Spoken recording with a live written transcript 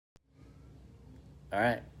All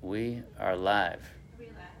right, we are live. Are we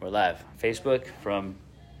live? We're live. Facebook from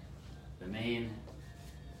the main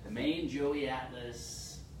Joey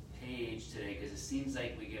Atlas page today because it seems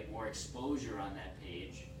like we get more exposure on that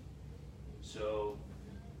page. So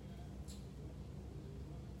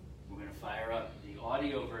we're going to fire up the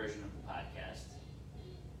audio version of the podcast.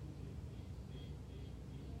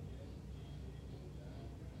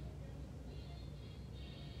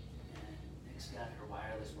 And Nick's got her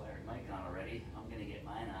wireless wired mic on already. I'm going to get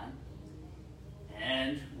mine on.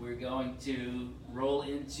 And we're going to roll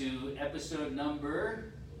into episode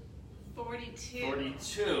number 42.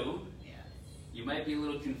 42. Yeah. You might be a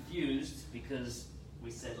little confused because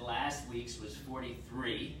we said last week's was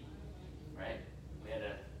 43, right? We had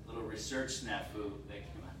a little research snafu that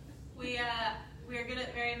came out. We are good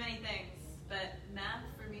at very many things, but math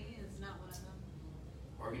for me is not one of them.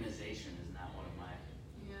 Organization is not one of my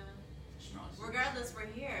strong suits. Regardless, we're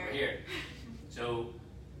here. We're here. So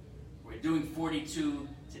we're doing 42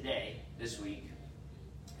 today, this week.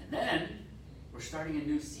 And then we're starting a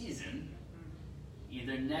new season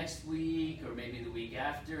either next week or maybe the week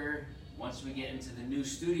after, once we get into the new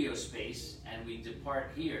studio space and we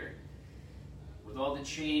depart here. With all the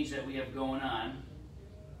change that we have going on,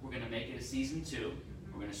 we're going to make it a season 2.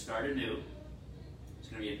 We're going to start anew. It's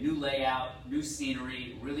going to be a new layout, new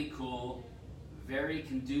scenery, really cool, very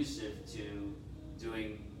conducive to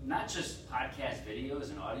doing not just podcast videos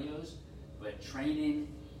and audios, but training,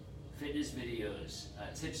 fitness videos,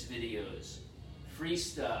 tips videos, free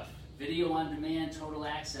stuff, video on demand, total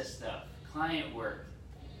access stuff, client work.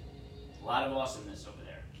 A lot of awesomeness over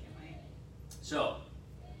there. Can't wait. So,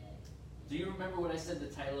 do you remember what I said the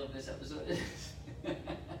title of this episode is?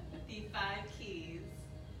 The 5 keys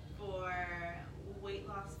for weight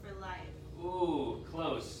loss for life. Ooh,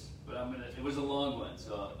 close. But it was a long one,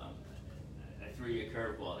 so I threw you a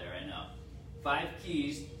curveball there, I know. 5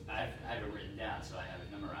 keys, I have it written down, so I have it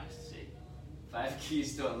memorized, see. 5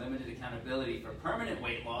 keys to unlimited accountability for permanent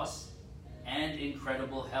weight loss and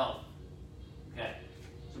incredible health. Okay,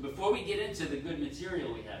 so before we get into the good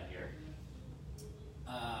material we have here,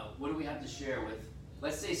 what do we have to share with,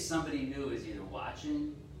 let's say somebody new is either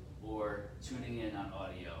watching or tuning in on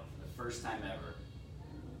audio for the first time ever.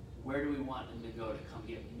 Where do we want them to go to come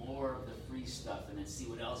get more of the free stuff and then see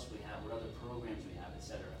what else we have, what other programs we have,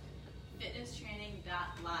 etc.?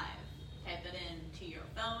 Fitnesstraining.live. Type it in to your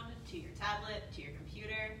phone, to your tablet, to your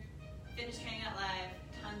computer. Fitnesstraining.live,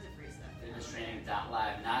 tons of free stuff.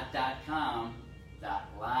 Fitnesstraining.live, not .com,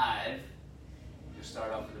 .live. You'll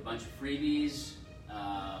start off with a bunch of freebies.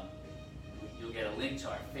 You'll get a link to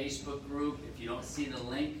our Facebook group. If you don't see the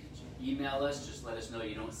link, email us. Just let us know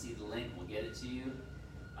you don't see the link. We'll get it to you.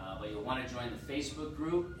 But you'll want to join the Facebook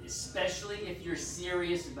group, especially if you're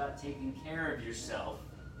serious about taking care of yourself.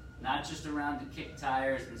 Not just around to kick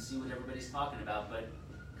tires and see what everybody's talking about, but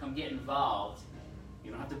come get involved.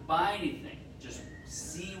 You don't have to buy anything. Just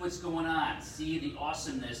see what's going on. See the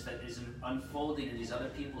awesomeness that is unfolding in these other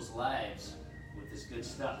people's lives with this good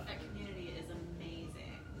stuff. That community is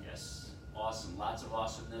amazing. Yes, awesome. Lots of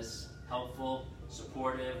awesomeness. Helpful,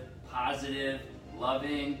 supportive, positive,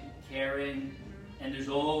 loving, caring. And there's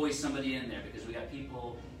always somebody in there because we got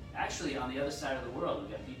people actually on the other side of the world.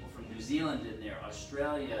 We got people from New Zealand in there,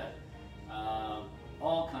 Australia,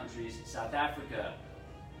 all countries, South Africa.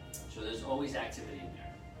 So there's always activity in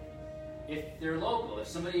there. If they're local, if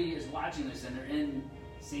somebody is watching this and they're in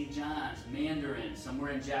St. John's, Mandarin,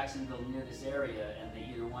 somewhere in Jacksonville near this area, and they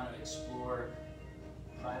either want to explore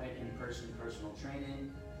private in-person personal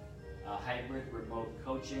training, hybrid remote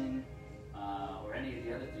coaching, or any of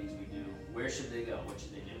the other things we do, where should they go? What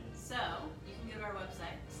should they do? So, you can go to our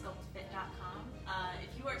website, sculptfit.com.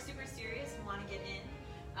 If you are super serious and want to get in,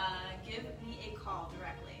 give me a call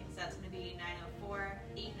directly. So that's going to be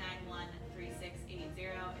 904-891-3680. If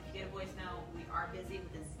you get a voicemail, we are busy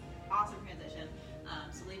with this awesome transition.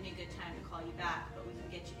 So leave me a good time to call you back, but we can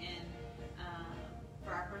get you in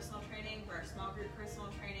for our personal training, for our small group personal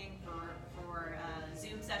training, for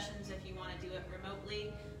Zoom sessions if you want to do it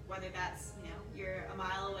remotely, whether that's, you're a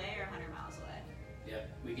mile away or 100 miles away. Yep,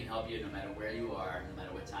 we can help you no matter where you are, no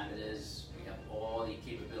matter what time it is. We have all the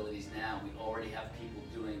capabilities now. We already have people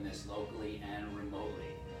doing this locally and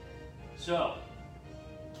remotely. So,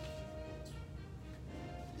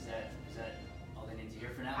 is that all they need to hear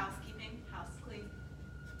for now? Housekeeping, house clean.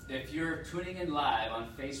 If you're tuning in live on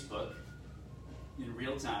Facebook in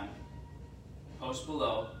real time, post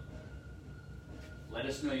below. Let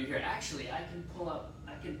us know you're here. Actually, I can pull up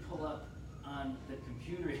on the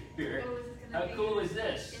computer here. Oh, is this How gonna be cool is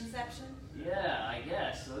this? Inception? Yeah, I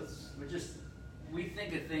guess. So we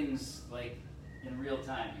think of things like in real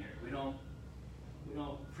time here. We We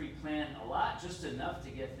don't pre-plan a lot, just enough to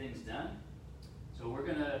get things done. So we're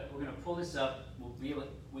gonna pull this up.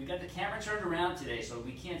 We've got the camera turned around today, so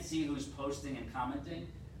we can't see who's posting and commenting.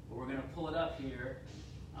 But we're gonna pull it up here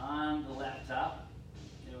on the laptop.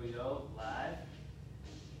 There we go, live.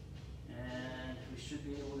 And we should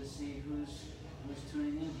be able to see who's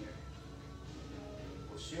tuning in here.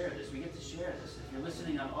 We'll share this. We get to share this. If you're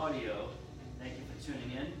listening on audio, thank you for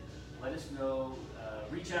tuning in. Let us know,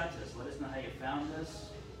 reach out to us. Let us know how you found us.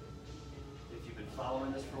 If you've been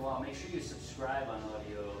following us for a while, make sure you subscribe on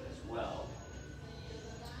audio as well,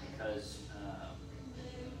 because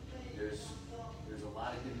there's a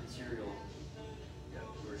lot of good material that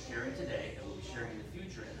we're sharing today, that we'll be sharing in the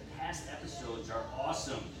future. And the past episodes are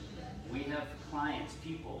awesome. We have clients,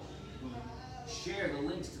 people, who share the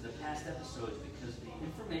links to the past episodes because the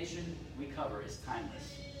information we cover is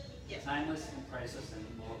timeless. Yes. Timeless and priceless, and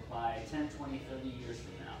will apply 10, 20, 30 years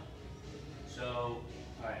from now. So,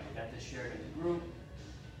 all right, we got this shared in the group.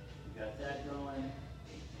 We got that going.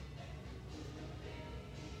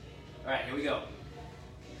 All right, here we go.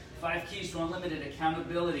 5 keys to unlimited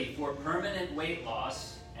accountability for permanent weight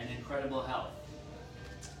loss and incredible health.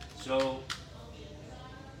 So,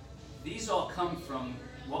 these all come from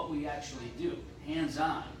what we actually do,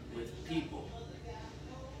 hands-on, with people,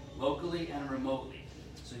 locally and remotely.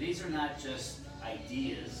 So these are not just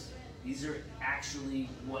ideas, these are actually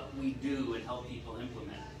what we do and help people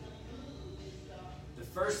implement. The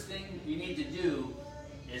first thing you need to do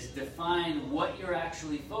is define what you're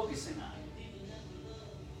actually focusing on.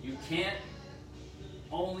 You can't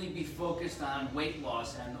only be focused on weight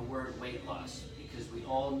loss and the word weight loss, because we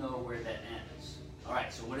all know where that ends. All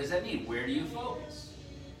right, so what does that mean? Where do you focus?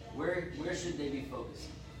 Where should they be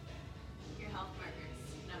focusing? Your health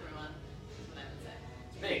markers, number one, is what I would say.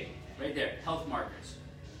 It's big, right there, health markers.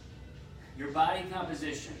 Your body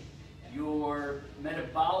composition, your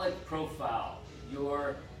metabolic profile,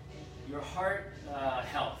 your heart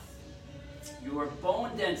health, your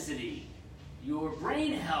bone density, your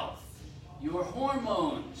brain health, your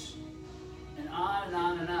hormones, and on and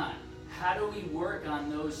on and on. How do we work on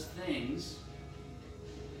those things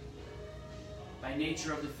by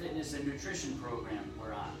nature of the fitness and nutrition program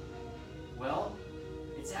we're on? Well,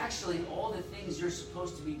 it's actually all the things you're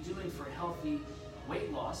supposed to be doing for healthy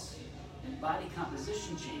weight loss and body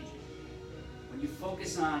composition changing. When you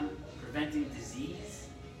focus on preventing disease,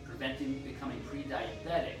 preventing becoming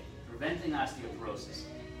pre-diabetic, preventing osteoporosis,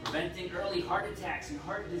 preventing early heart attacks and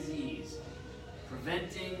heart disease,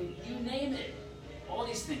 preventing, you name it, all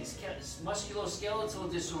these things,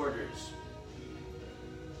 musculoskeletal disorders.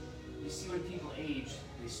 You see when people age,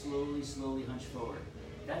 they slowly hunch forward.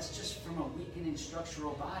 That's just from a weakening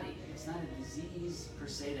structural body. It's not a disease per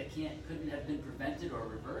se that couldn't have been prevented or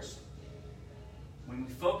reversed. When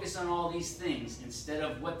we focus on all these things instead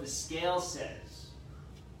of what the scale says,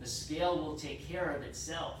 the scale will take care of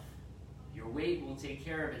itself. Your weight will take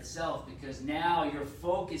care of itself, because now your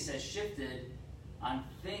focus has shifted on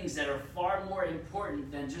things that are far more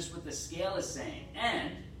important than just what the scale is saying.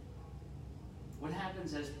 And what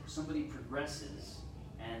happens as somebody progresses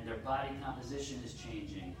and their body composition is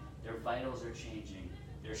changing, their vitals are changing,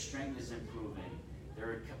 their strength is improving,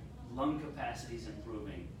 their lung capacity is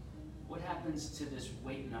improving? What happens to this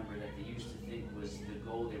weight number that they used to think was the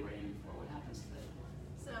goal they were aiming for? What happens to that?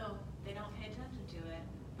 So they don't pay attention to it,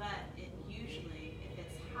 but it usually, if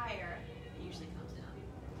it's higher, it usually comes down.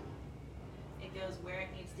 It goes where it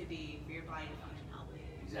needs to be for your body to function healthy.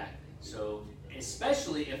 Exactly. So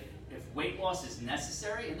especially if weight loss is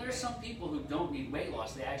necessary, and there are some people who don't need weight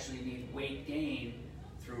loss, they actually need weight gain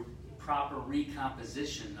through proper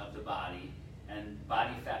recomposition of the body and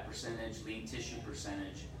body fat percentage, lean tissue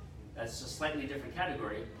percentage. That's a slightly different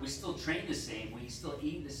category. We still train the same, we still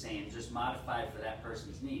eat the same, just modified for that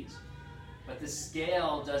person's needs. But the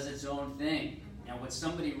scale does its own thing. And what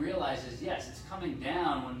somebody realizes, yes, it's coming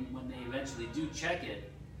down when they eventually do check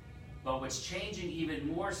it, but what's changing even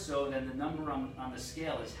more so than the number on the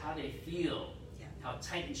scale is how they feel, how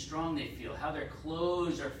tight and strong they feel, how their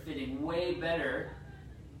clothes are fitting way better,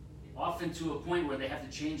 often to a point where they have to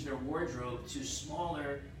change their wardrobe to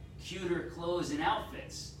smaller, cuter clothes and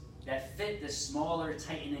outfits that fit the smaller,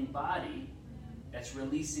 tightening body that's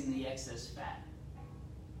releasing the excess fat.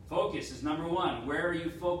 Focus is number one. Where are you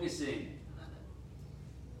focusing?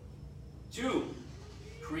 2,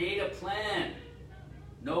 create a plan.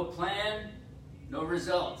 No plan, no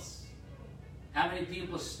results. How many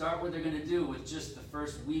people start what they're going to do with just the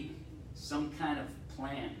first week, some kind of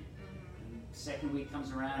plan? And the second week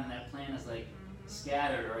comes around and that plan is like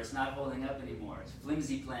scattered, or it's not holding up anymore. It's a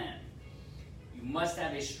flimsy plan. You must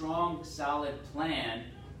have a strong, solid plan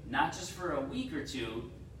not just for a week or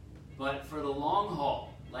two, but for the long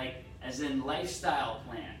haul, like as in lifestyle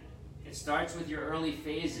plan. It starts with your early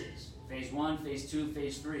phases, phase 1, phase 2,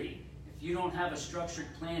 phase 3. If you don't have a structured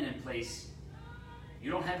plan in place,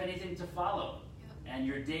 you don't have anything to follow, and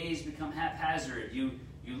your days become haphazard. You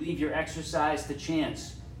leave your exercise to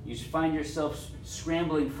chance. You find yourself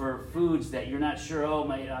scrambling for foods that you're not sure,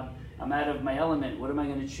 I'm out of my element. What am I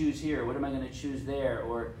going to choose here? What am I going to choose there?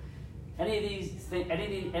 Or any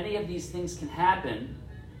of these things can happen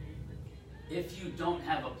if you don't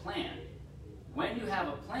have a plan. When you have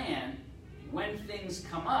a plan, when things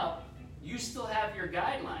come up, you still have your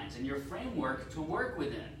guidelines and your framework to work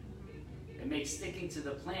within. It makes sticking to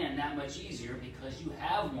the plan that much easier because you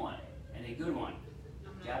have one, and a good one.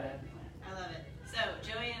 You gotta have a plan. I love it. So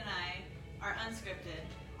Joey and I are unscripted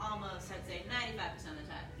almost, I'd say, 95% of the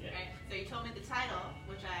time. Yeah. Right? So you told me the title,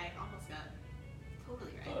 which I almost got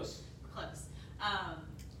totally right. Close. Close.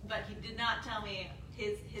 But he did not tell me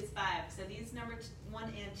his 5. So these number 1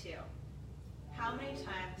 and 2. How many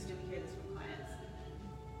times do we hear this from clients?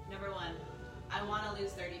 Number 1, I want to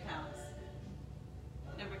lose 30 pounds.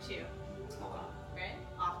 Number 2, right?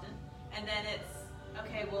 Often. And then it's,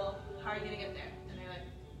 okay, well, how are you going to get there? And they're like,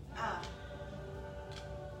 I don't know.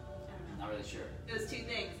 Not really sure. Those 2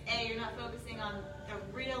 things. A, you're not focusing on the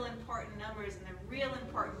real important numbers and the real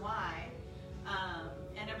important why.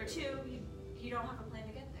 And number 2, you don't have a plan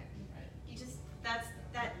to get there. Right. You just,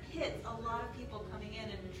 that hits a lot of people coming in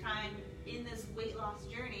and trying in this weight loss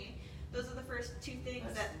journey. Those are the first 2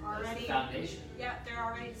 things That's already. the foundation. Yeah, they're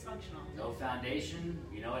already dysfunctional. No foundation,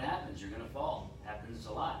 you know what happens. You're going to fall. Happens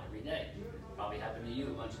a lot every day. Probably happened to you a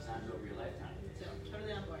bunch of times over your lifetime. So,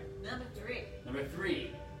 totally on board. Number 3. Number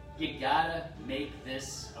 3, you gotta make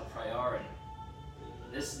this a priority.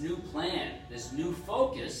 This new plan, this new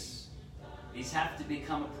focus, these have to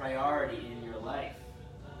become a priority in your life.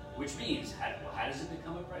 Which means, how does it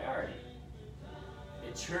become a priority?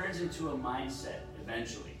 It turns into a mindset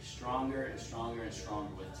eventually, stronger and stronger and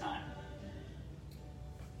stronger with time.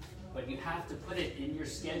 But you have to put it in your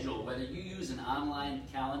schedule, whether you use an online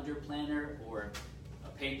calendar planner or a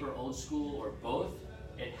paper old school or both,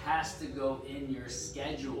 it has to go in your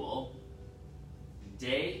schedule,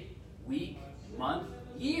 day, week, month,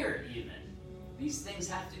 year even. These things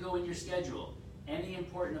have to go in your schedule. Any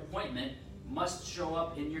important appointment must show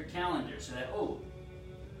up in your calendar so that,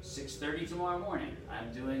 6:30 tomorrow morning,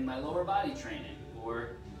 I'm doing my lower body training, or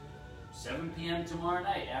 7 p.m. tomorrow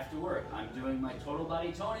night after work, I'm doing my total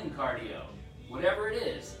body toning cardio. Whatever it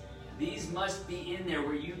is, these must be in there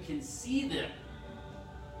where you can see them.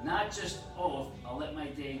 Not just, I'll let my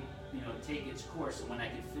day, take its course, and when I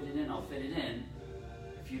can fit it in, I'll fit it in.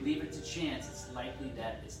 If you leave it to chance, it's likely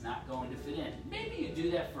that it's not going to fit in. Maybe you do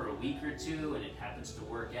that for a week or 2 and it happens to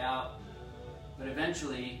work out, but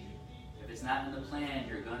eventually, if it's not in the plan,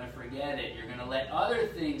 you're going to forget it. You're going to let other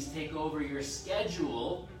things take over your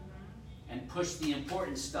schedule and push the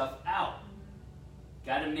important stuff out.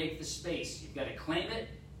 Got to make the space. You've got to claim it,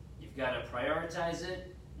 you've got to prioritize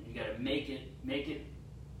it, and you've got to make it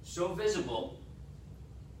so visible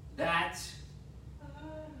that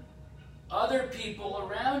other people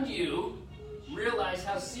around you realize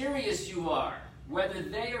how serious you are. Whether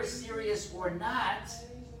they are serious or not,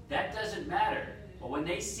 that doesn't matter. But when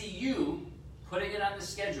they see you putting it on the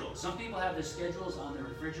schedule, some people have their schedules on the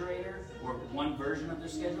refrigerator or one version of their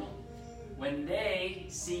schedule. When they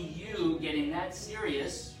see you getting that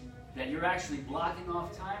serious, that you're actually blocking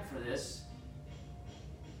off time for this,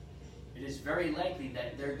 it is very likely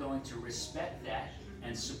that they're going to respect that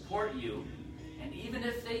and support you. And even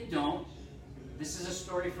if they don't, this is a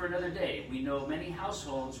story for another day. We know many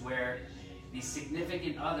households where the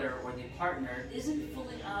significant other or the partner isn't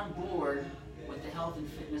fully on board with the health and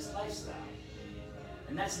fitness lifestyle.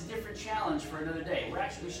 And that's a different challenge for another day.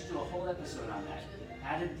 We should do a whole episode on that.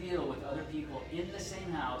 How to deal with other people in the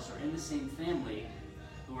same house or in the same family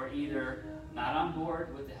who are either not on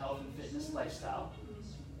board with the health and fitness lifestyle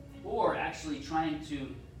or actually trying to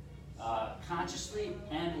consciously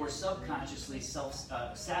and or subconsciously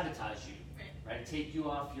sabotage you, right? Take you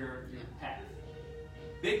off your path.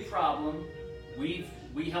 Big problem. We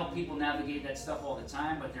help people navigate that stuff all the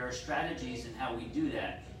time, but there are strategies in how we do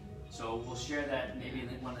that. So we'll share that maybe in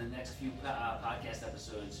one of the next few podcast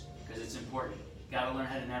episodes because it's important. Got to learn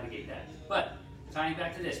how to navigate that. But tying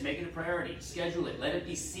back to this, make it a priority. Schedule it. Let it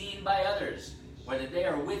be seen by others, whether they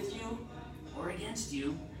are with you or against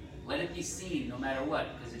you. Let it be seen no matter what,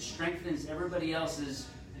 because it strengthens everybody else's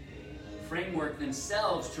framework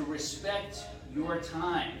themselves to respect your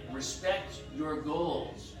time, respect your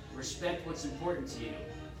goals, respect what's important to you.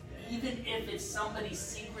 even if it's somebody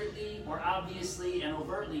secretly or obviously and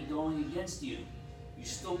overtly going against you. You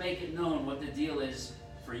still make it known what the deal is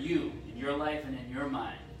for you, in your life and in your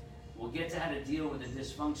mind. We'll get to how to deal with the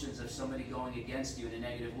dysfunctions of somebody going against you in a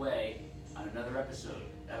negative way on another episode.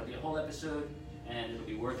 That'll be a whole episode, and it'll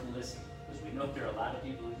be worth listening, because we know there are a lot of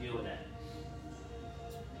people who deal with that.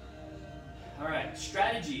 All right,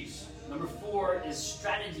 strategies. Number 4 is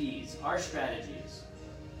strategies, our strategies.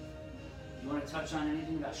 You want to touch on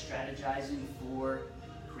anything about strategizing for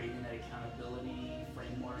creating that accountability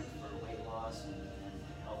framework for weight loss and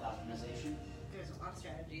health optimization? There's a lot of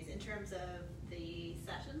strategies in terms of the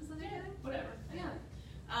sessions that I do. Whatever.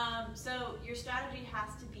 Yeah. So your strategy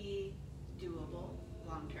has to be doable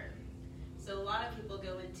long term. So a lot of people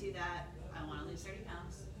go into that, I want to lose 30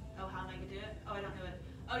 pounds. Oh, how am I going to do it? Oh, I don't know it.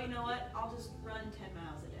 Oh, you know what? I'll just run 10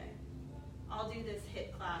 miles a day. I'll do this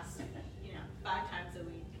HIIT class, 5 times a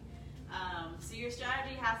week. So your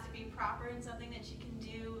strategy has to be proper and something that you can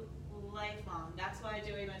do lifelong. That's why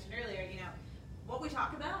Joey mentioned earlier, what we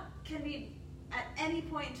talk about can be at any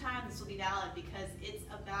point in time. This will be valid because it's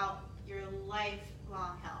about your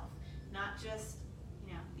lifelong health, not just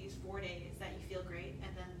these 4 days that you feel great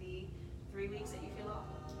and then the 3 weeks that you feel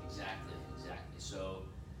awful. Exactly. So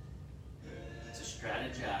to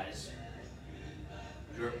strategize,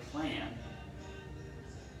 your plan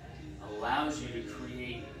allows you to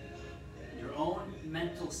create your own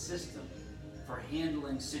mental system for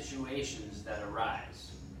handling situations that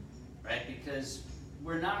arise, right? Because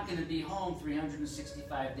we're not going to be home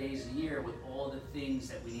 365 days a year with all the things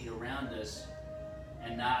that we need around us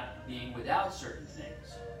and not being without certain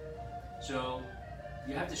things. So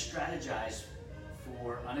you have to strategize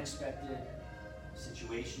for unexpected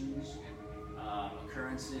situations,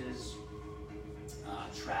 occurrences,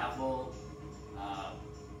 travel,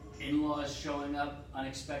 in-laws showing up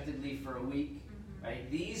unexpectedly for a week, right?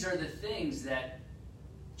 These are the things that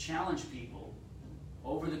challenge people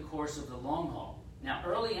over the course of the long haul. Now,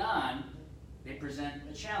 early on, they present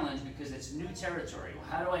a challenge because it's new territory. Well,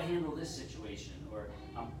 how do I handle this situation? Or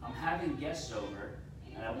I'm having guests over,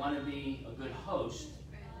 and I want to be a good host,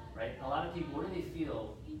 right? A lot of people, what do they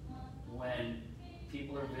feel when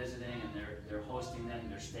people are visiting and they're hosting them,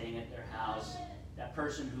 they're staying at their house? That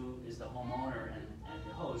person who is the homeowner and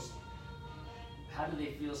the host, how do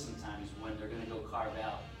they feel sometimes when they're going to go carve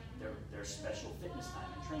out their special fitness time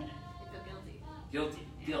and training? They feel Guilty.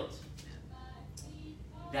 Guilt.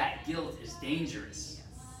 That guilt is dangerous.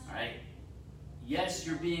 Yes. All right? Yes,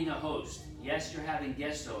 you're being a host. Yes, you're having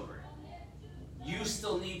guests over. You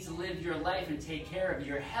still need to live your life and take care of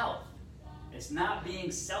your health. It's not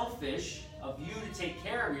being selfish of you to take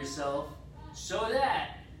care of yourself so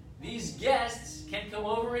that these guests can come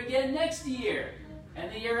over again next year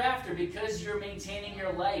and the year after, because you're maintaining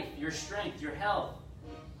your life, your strength, your health.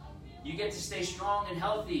 You get to stay strong and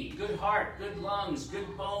healthy, good heart, good lungs,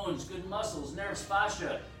 good bones, good muscles, nerves,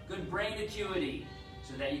 fascia, good brain acuity,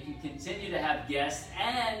 so that you can continue to have guests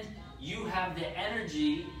and you have the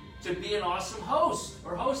energy to be an awesome host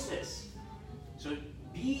or hostess. So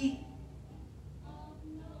be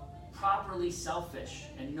properly selfish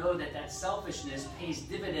and know that that selfishness pays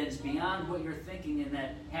dividends beyond what you're thinking in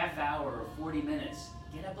that half hour or 40 minutes.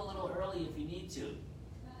 Get up a little early if you need to.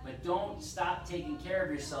 But don't stop taking care of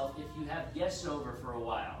yourself if you have guests over for a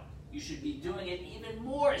while. You should be doing it even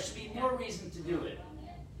more. It should be more reason to do it.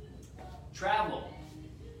 Travel.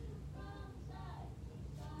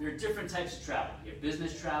 There are different types of travel. You have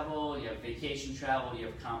business travel, you have vacation travel, you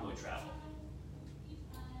have combo travel.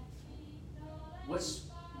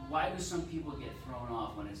 Why do some people get thrown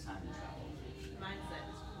off when it's time to travel? Mindset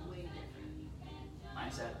is way different.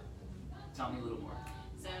 Mindset? Tell me a little more.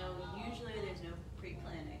 So usually there's no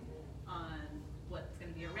pre-planning on what's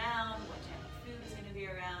going to be around, what type of food is going to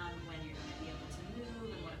be around, when you're going to be able to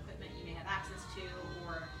move, and what equipment you may have access to,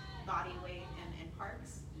 or body weight and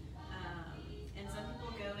parks. And some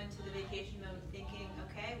people go into the vacation mode thinking,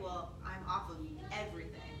 okay, well, I'm off of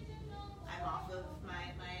everything. I'm off of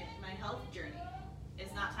my health journey.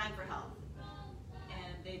 It's not time for health.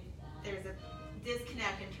 And there's a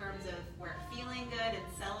disconnect in terms of where feeling good and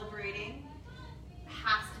celebrating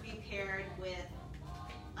has to be paired with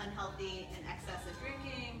unhealthy and excessive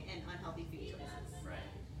drinking and unhealthy food choices.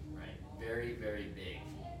 Right. Very, very big.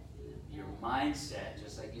 Your mindset,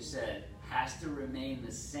 just like you said, has to remain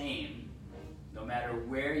the same no matter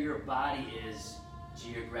where your body is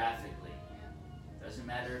geographically. Doesn't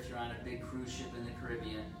matter if you're on a big cruise ship in the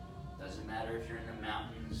Caribbean. Doesn't matter if you're in the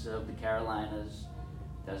mountains of the Carolinas.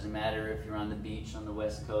 Doesn't matter if you're on the beach on the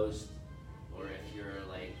West Coast or if you're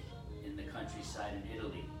like in the countryside in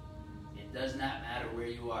Italy. It It does not matter where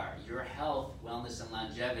you are. Your health, wellness, and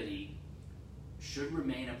longevity should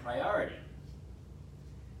remain a priority.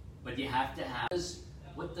 But you have to have,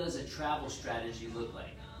 what does a travel strategy look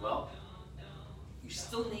like? Well, you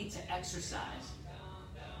still need to exercise,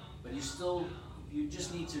 but you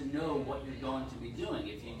just need to know what you're going to be doing.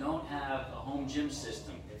 If you don't have a home gym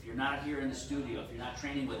system, if you're not here in the studio, if you're not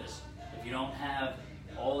training with us, if you don't have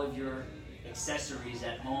all of your accessories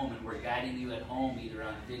at home and we're guiding you at home either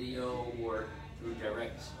on video or through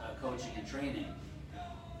direct coaching and training,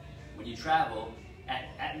 when you travel,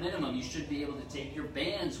 at minimum you should be able to take your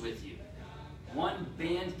bands with you. One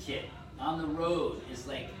band kit on the road is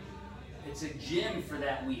like, it's a gym for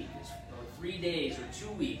that week. It's 3 days or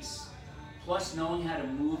 2 weeks. Plus knowing how to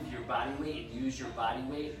move your body weight and use your body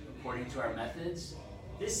weight according to our methods.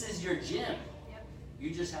 This is your gym. Yep.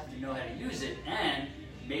 You just have to know how to use it and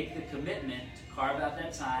make the commitment to carve out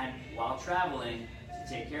that time while traveling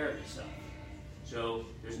to take care of yourself. So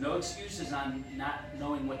there's no excuses on not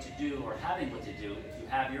knowing what to do or having what to do. If you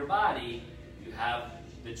have your body, you have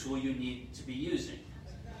the tool you need to be using.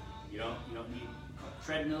 You don't need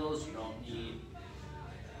treadmills, you don't need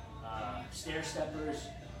stair steppers.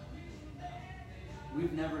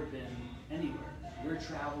 We've never been anywhere. Your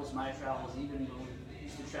travels, my travels, even when we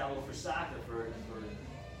used to travel for soccer for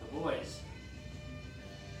the boys,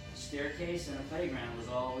 a staircase and a playground was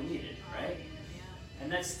all we needed, right?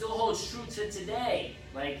 And that still holds true to today.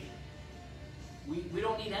 Like, we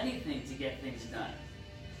don't need anything to get things done.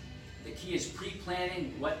 The key is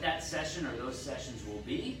pre-planning what that session or those sessions will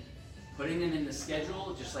be, putting them in the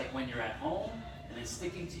schedule just like when you're at home, and then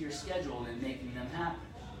sticking to your schedule and making them happen.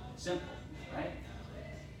 Simple, right?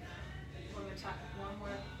 We're going to talk one more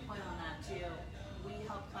point on that too. We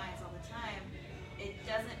help clients all the time. It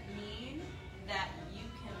doesn't mean that you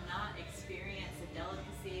cannot experience the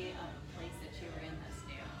delicacy of the place that you were in that's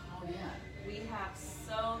new. Oh yeah. We have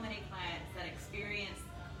so many clients that experience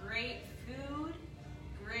great food,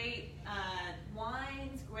 great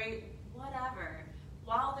wines, great whatever,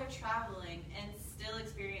 while they're traveling and still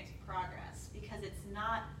experience progress because it's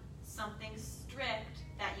not something strict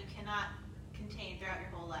that you cannot contain throughout your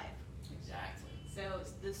whole life. Exactly. So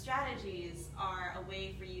the strategies are a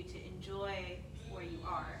way for you to enjoy where you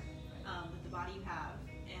are with the body you have,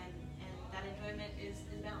 and that enjoyment is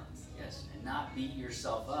balanced. Yes, and not beat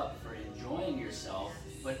yourself up for enjoying yourself,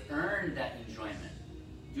 but earn that enjoyment.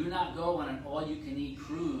 Do not go on an all-you-can-eat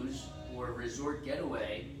cruise or resort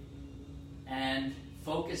getaway and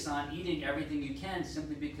focus on eating everything you can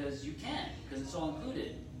simply because you can, because it's all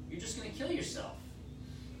included. You're just going to kill yourself.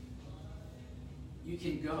 You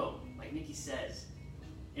can go, like Nikki says,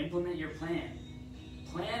 implement your plan.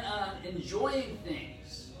 Plan on enjoying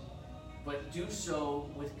things, but do so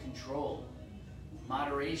with control,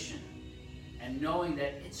 moderation, and knowing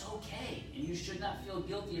that it's okay, and you should not feel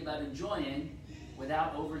guilty about enjoying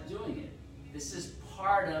without overdoing it. This is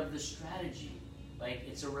part of the strategy. Like,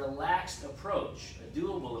 it's a relaxed approach, a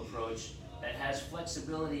doable approach that has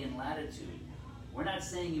flexibility and latitude. We're not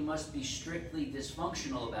saying you must be strictly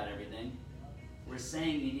dysfunctional about everything. We're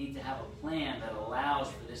saying you need to have a plan that allows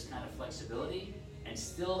for this kind of flexibility and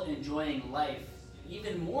still enjoying life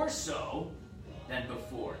even more so than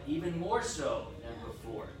before. Even more so than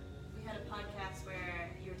before. We had a podcast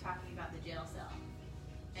where you were talking about the jail cell.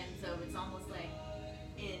 And so it's almost like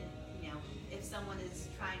if someone is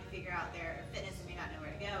trying to figure out their fitness and may not know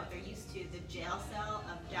where to go, they're used to the jail cell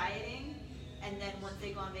of dieting, and then once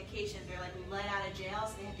they go on vacation, they're like let out of jail,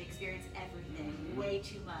 so they have to experience everything, way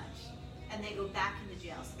too much. And they go back into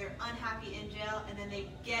jail. So they're unhappy in jail, and then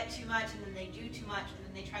they get too much, and then they do too much, and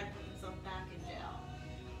then they try to put themselves back in jail.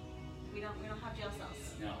 We don't have jail cells.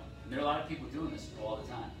 No. And there are a lot of people doing this all the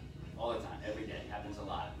time. All the time, every day. It happens a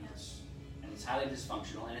lot. And it's highly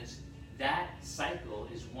dysfunctional, and that cycle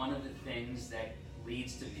is one of the things that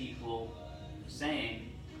leads to people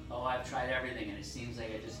saying, oh, I've tried everything and it seems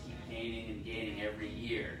like I just keep gaining and gaining every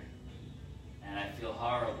year. And I feel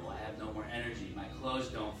horrible. I have no more energy. My clothes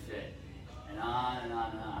don't fit. And on and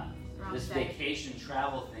on and on. This vacation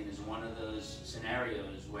travel thing is one of those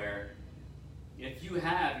scenarios where if you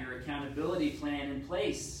have your accountability plan in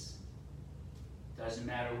place, it doesn't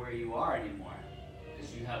matter where you are anymore.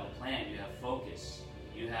 Because you have a plan, you have focus.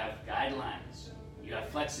 You have guidelines, you have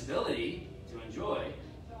flexibility to enjoy,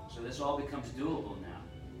 so this all becomes doable now.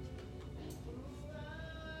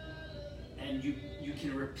 And you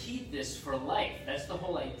can repeat this for life. That's the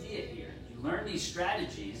whole idea here. You learn these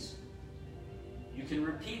strategies, you can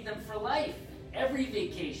repeat them for life. Every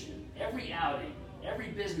vacation, every outing, every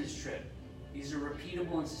business trip, these are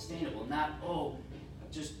repeatable and sustainable. Not, oh,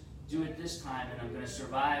 I'm just do it this time and I'm going to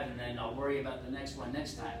survive and then I'll worry about the next one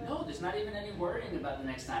next time. No, there's not even any worrying about the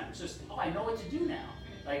next time. It's just, oh, I know what to do now.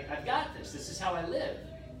 Like, I've got this. This is how I live,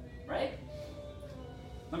 right?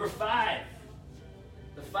 Number 5,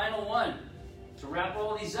 the final one, to wrap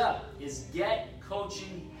all these up, is get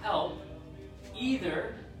coaching help,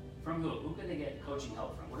 either from who? Who could they get coaching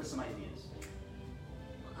help from? What are some ideas?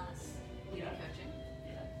 Well, us. We Yeah. do coaching.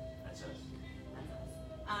 Yeah, that's us. That's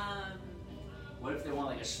us. What if they want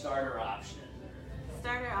like a starter option?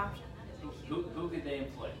 Starter option. That is a cute. Who could they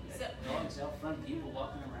employ? So- Dogs out front, people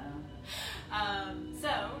walking around.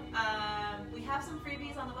 We have some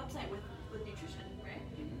freebies on the website with nutrition, right?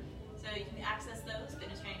 So you can access those,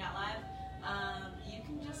 fitnesstraining.live. You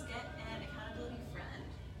can just get an accountability friend.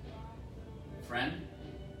 Friend.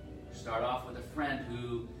 Start off with a friend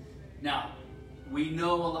who, now, we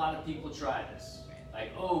know a lot of people try this.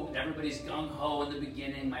 Like, oh, everybody's gung-ho in the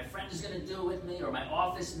beginning. My friend is going to do it with me, or my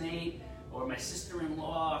office mate, or my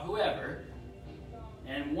sister-in-law, whoever.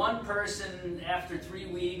 And one person, after 3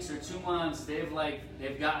 weeks or 2 months, they've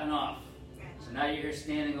gotten off. So now you're here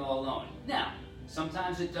standing all alone. Now,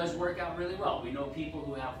 sometimes it does work out really well. We know people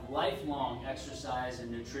who have lifelong exercise and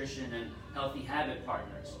nutrition and healthy habit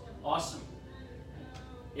partners. Awesome.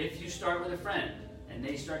 If you start with a friend and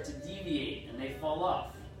they start to deviate and they fall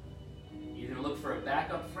off, either look for a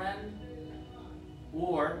backup friend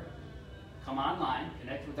or come online,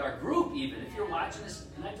 connect with our group even. If you're watching this,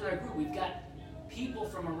 connect with our group. We've got people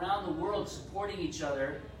from around the world supporting each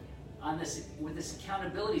other on this with this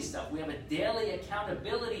accountability stuff. We have a daily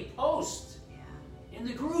accountability post in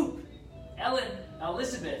the group.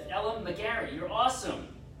 Elizabeth McGarry, you're awesome.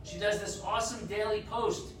 She does this awesome daily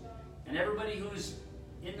post. And everybody who's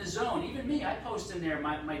in the zone, even me, I post in there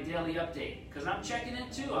my daily update. Because I'm checking in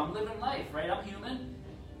too. I'm living life, right? I'm human.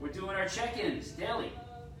 We're doing our check-ins daily.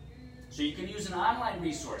 So you can use an online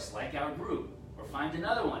resource like our group, or find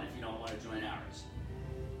another one if you don't want to join ours.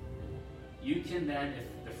 You can then,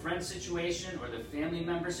 if the friend situation or the family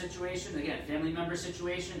member situation, again, family member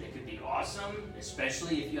situation, it could be awesome,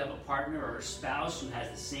 especially if you have a partner or a spouse who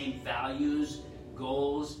has the same values,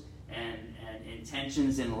 goals, and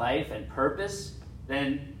intentions in life and purpose,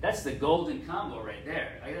 then that's the golden combo right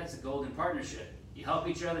there. Like, that's a golden partnership. You help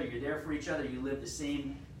each other, you're there for each other, you live the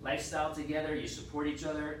same lifestyle together, you support each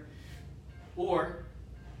other. Or,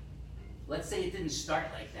 let's say it didn't start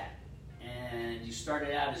like that, and you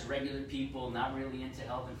started out as regular people, not really into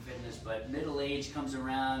health and fitness, but middle age comes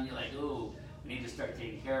around, you're like, oh, we need to start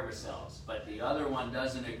taking care of ourselves. But the other one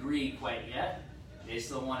doesn't agree quite yet. They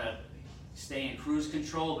still want to stay in cruise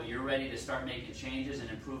control, but you're ready to start making changes and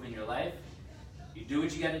improving your life. You do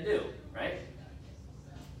what you got to do, right?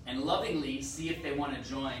 And lovingly see if they want to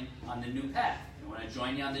join on the new path. They want to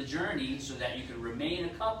join you on the journey so that you can remain a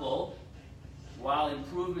couple while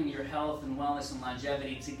improving your health and wellness and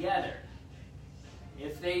longevity together.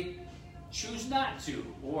 If they choose not to,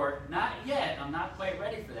 or not yet, I'm not quite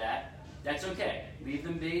ready for that, that's okay. Leave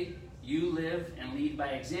them be. You live and lead by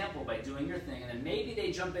example by doing your thing, and then maybe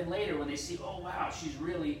they jump in later when they see, oh wow, she's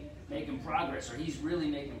really making progress, or he's really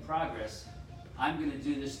making progress. I'm going to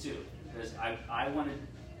do this too, because I want to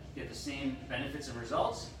get the same benefits and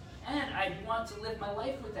results, and I want to live my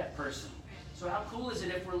life with that person. So how cool is it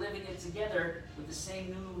if we're living it together with the same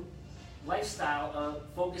new lifestyle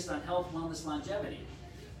focused on health, wellness, longevity?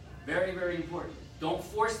 Very, very important. Don't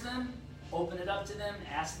force them. Open it up to them.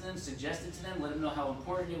 Ask them. Suggest it to them. Let them know how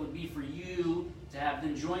important it would be for you to have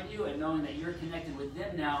them join you, and knowing that you're connected with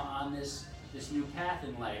them now on this new path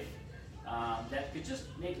in life that could just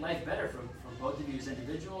make life better for both of you as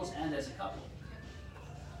individuals and as a couple.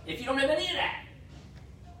 If you don't have any of that,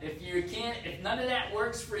 if none of that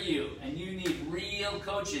works for you and you need real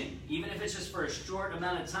coaching, even if it's just for a short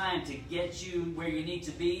amount of time to get you where you need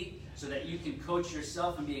to be so that you can coach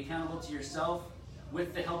yourself and be accountable to yourself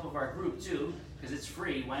with the help of our group too, because it's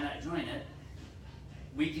free, why not join it?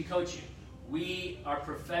 We can coach you. We are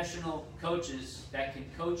professional coaches that can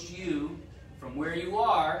coach you from where you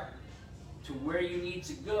are to where you need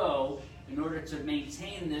to go in order to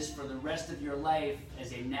maintain this for the rest of your life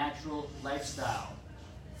as a natural lifestyle.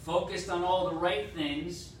 Focused on all the right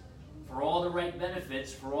things, for all the right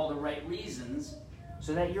benefits, for all the right reasons,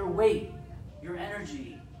 so that your weight, your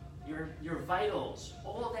energy, your vitals,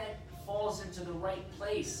 all that falls into the right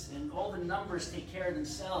place, and all the numbers take care of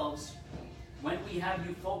themselves when we have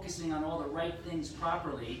you focusing on all the right things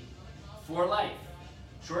properly for life,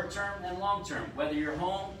 short-term and long-term. Whether you're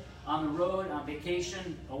home, on the road, on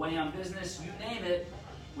vacation, away on business, you name it,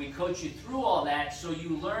 we coach you through all that so you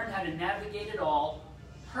learn how to navigate it all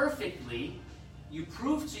perfectly. You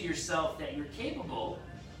prove to yourself that you're capable,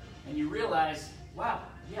 and you realize wow,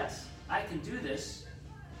 yes, I can do this,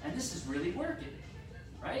 and this is really working,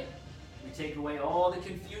 right? We take away all the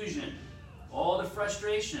confusion, all the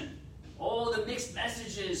frustration, all the mixed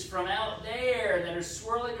messages from out there that are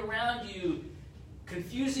swirling around you,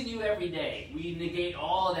 confusing you every day. We negate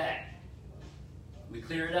all of that. We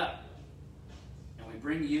clear it up. And we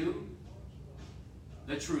bring you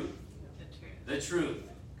the truth. The truth.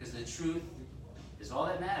 Because the truth is all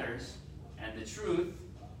that matters. And the truth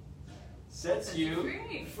sets you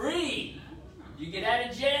free. You get out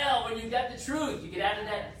of jail when you got the truth. You get out of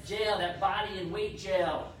that jail, that body and weight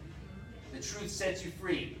jail. The truth sets you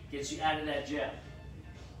free, gets you out of that jail.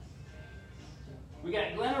 We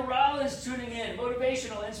got Glenna Rollins tuning in.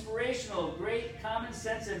 Motivational, inspirational, great common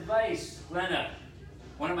sense advice. Glenna,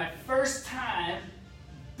 one of my first time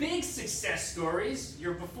big success stories.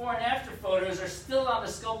 Your before and after photos are still on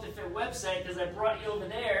the Sculpt to Fit website because I brought you over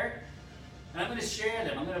there. And I'm going to share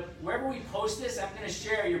them. Wherever we post this, I'm going to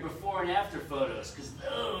share your before and after photos because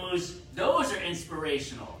those are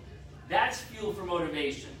inspirational. That's fuel for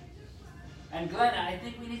motivation. And Glenna, I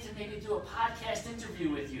think we need to maybe do a podcast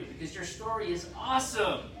interview with you because your story is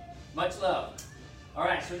awesome. Much love. All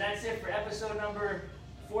right, so that's it for episode number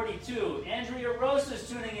 42. Andrea Rosa's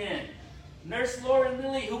tuning in. Nurse Lauren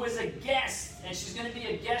Lilly, who was a guest, and she's going to be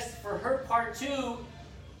a guest for her part 2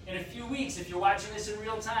 in a few weeks if you're watching this in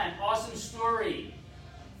real time. Awesome story.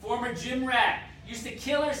 Former gym rat. Used to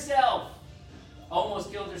kill herself.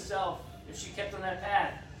 Almost killed herself if she kept on that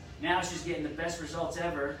path. Now she's getting the best results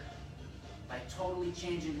ever by totally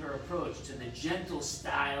changing her approach to the gentle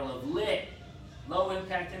style of LIT, low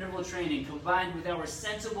impact interval training, combined with our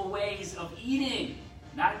sensible ways of eating,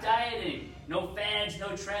 not dieting, no fads,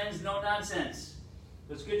 no trends, no nonsense.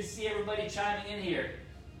 So it's good to see everybody chiming in here.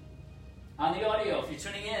 On the audio, if you're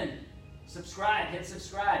tuning in, subscribe, hit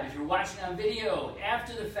subscribe. If you're watching on video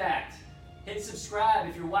after the fact, hit subscribe.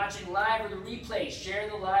 If you're watching live or the replay, share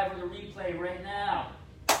the live or the replay right now.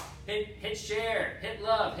 Hit share, hit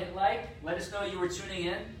love, hit like. Let us know you were tuning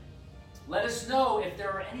in. Let us know if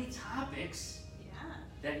there are any topics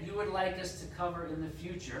that you would like us to cover in the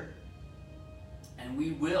future. And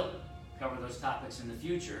we will cover those topics in the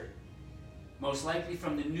future. Most likely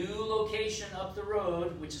from the new location up the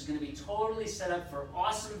road, which is going to be totally set up for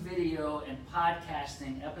awesome video and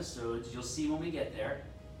podcasting episodes. You'll see when we get there.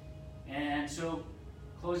 And so,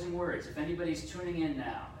 closing words. If anybody's tuning in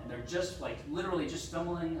now, and they're just literally just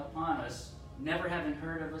stumbling upon us, never having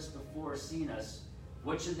heard of us before or seen us,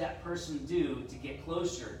 what should that person do to get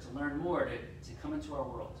closer, to learn more, to come into our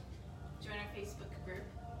world? Join our Facebook group.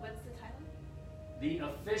 What's the title?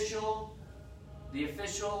 The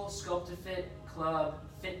official Sculpt to Fit Club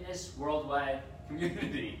Fitness Worldwide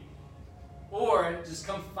Community. Or just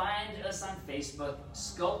come find us on Facebook.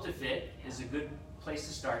 Sculpt to Fit is a good place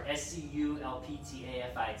to start.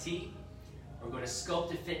 SCULPTAFIT. Or go to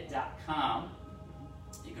sculptofit.com.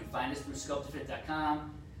 You can find us through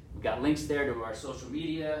sculptofit.com. We've got links there to our social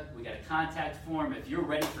media. We got a contact form. If you're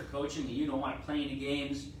ready for coaching and you don't want to play any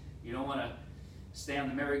games, you don't want to stay on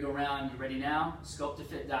the merry-go-round, you're ready now,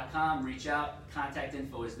 sculptofit.com. Reach out. Contact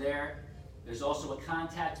info is there. There's also a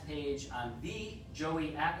contact page on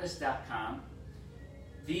thejoeyatlas.com.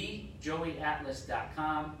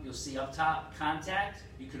 thejoeyatlas.com. You'll see up top, contact.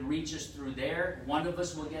 You can reach us through there. One of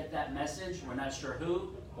us will get that message. We're not sure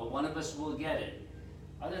who, but one of us will get it.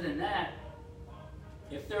 Other than that,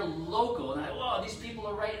 if they're local, and whoa, these people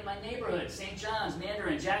are right in my neighborhood, St. John's,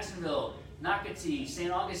 Mandarin, Jacksonville, Nocatee,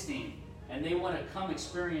 St. Augustine, and they want to come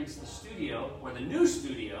experience the studio, or the new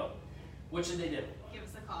studio, what should they do? Give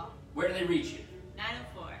us a call. Where do they reach you?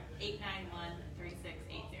 904-891-3680.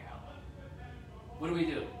 What do we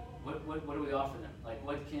do? What do we offer them?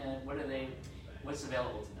 What's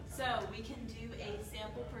available to them? So we can do a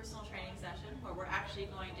sample personal training session where we're actually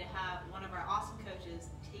going to have one of our awesome coaches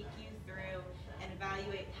take you through and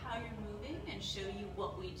evaluate how you're moving and show you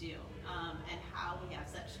what we do and how we have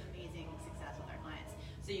such amazing success with our clients.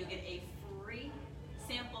 So you'll get a free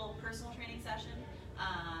sample personal training session.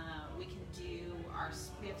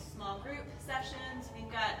 We have small group sessions.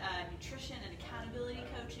 We've got nutrition and accountability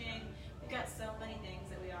coaching. We've got so many things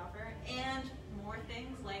that we offer and more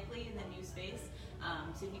things likely in the new space.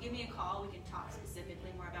 So if you give me a call, we can talk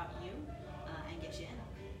specifically more about you and get you in.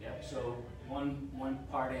 Yeah, so one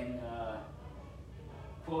parting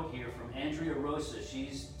quote here from Andrea Rosa.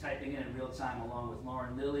 She's typing in real time along with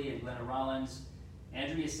Lauren Lilly and Glenna Rollins.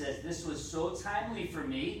 Andrea says, "This was so timely for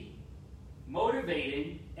me,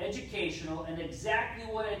 motivating, educational, and exactly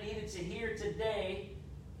what I needed to hear today.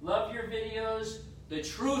 Love your videos. The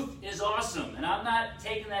truth is awesome." And I'm not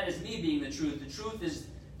taking that as me being the truth. The truth is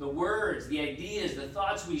the words, the ideas, the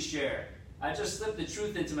thoughts we share. I just slipped the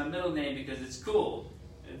truth into my middle name because it's cool.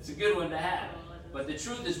 It's a good one to have. But the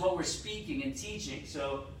truth is what we're speaking and teaching.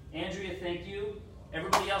 So, Andrea, thank you.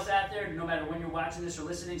 Everybody else out there, no matter when you're watching this or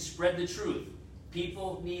listening, spread the truth.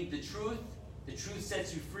 People need the truth. The truth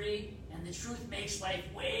sets you free. And the truth makes life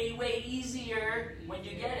way, way easier when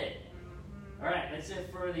you get it. All right, that's it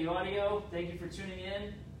for the audio. Thank you for tuning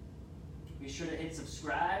in. Be sure to hit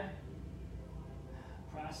subscribe.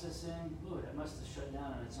 Processing. Ooh, that must have shut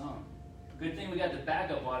down on its own. Good thing we got the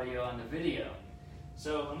backup audio on the video.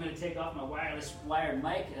 So I'm going to take off my wireless wired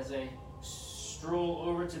mic as I stroll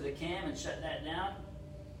over to the cam and shut that down.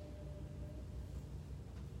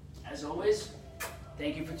 As always,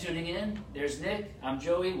 thank you for tuning in. There's Nick. I'm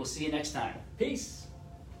Joey. We'll see you next time. Peace.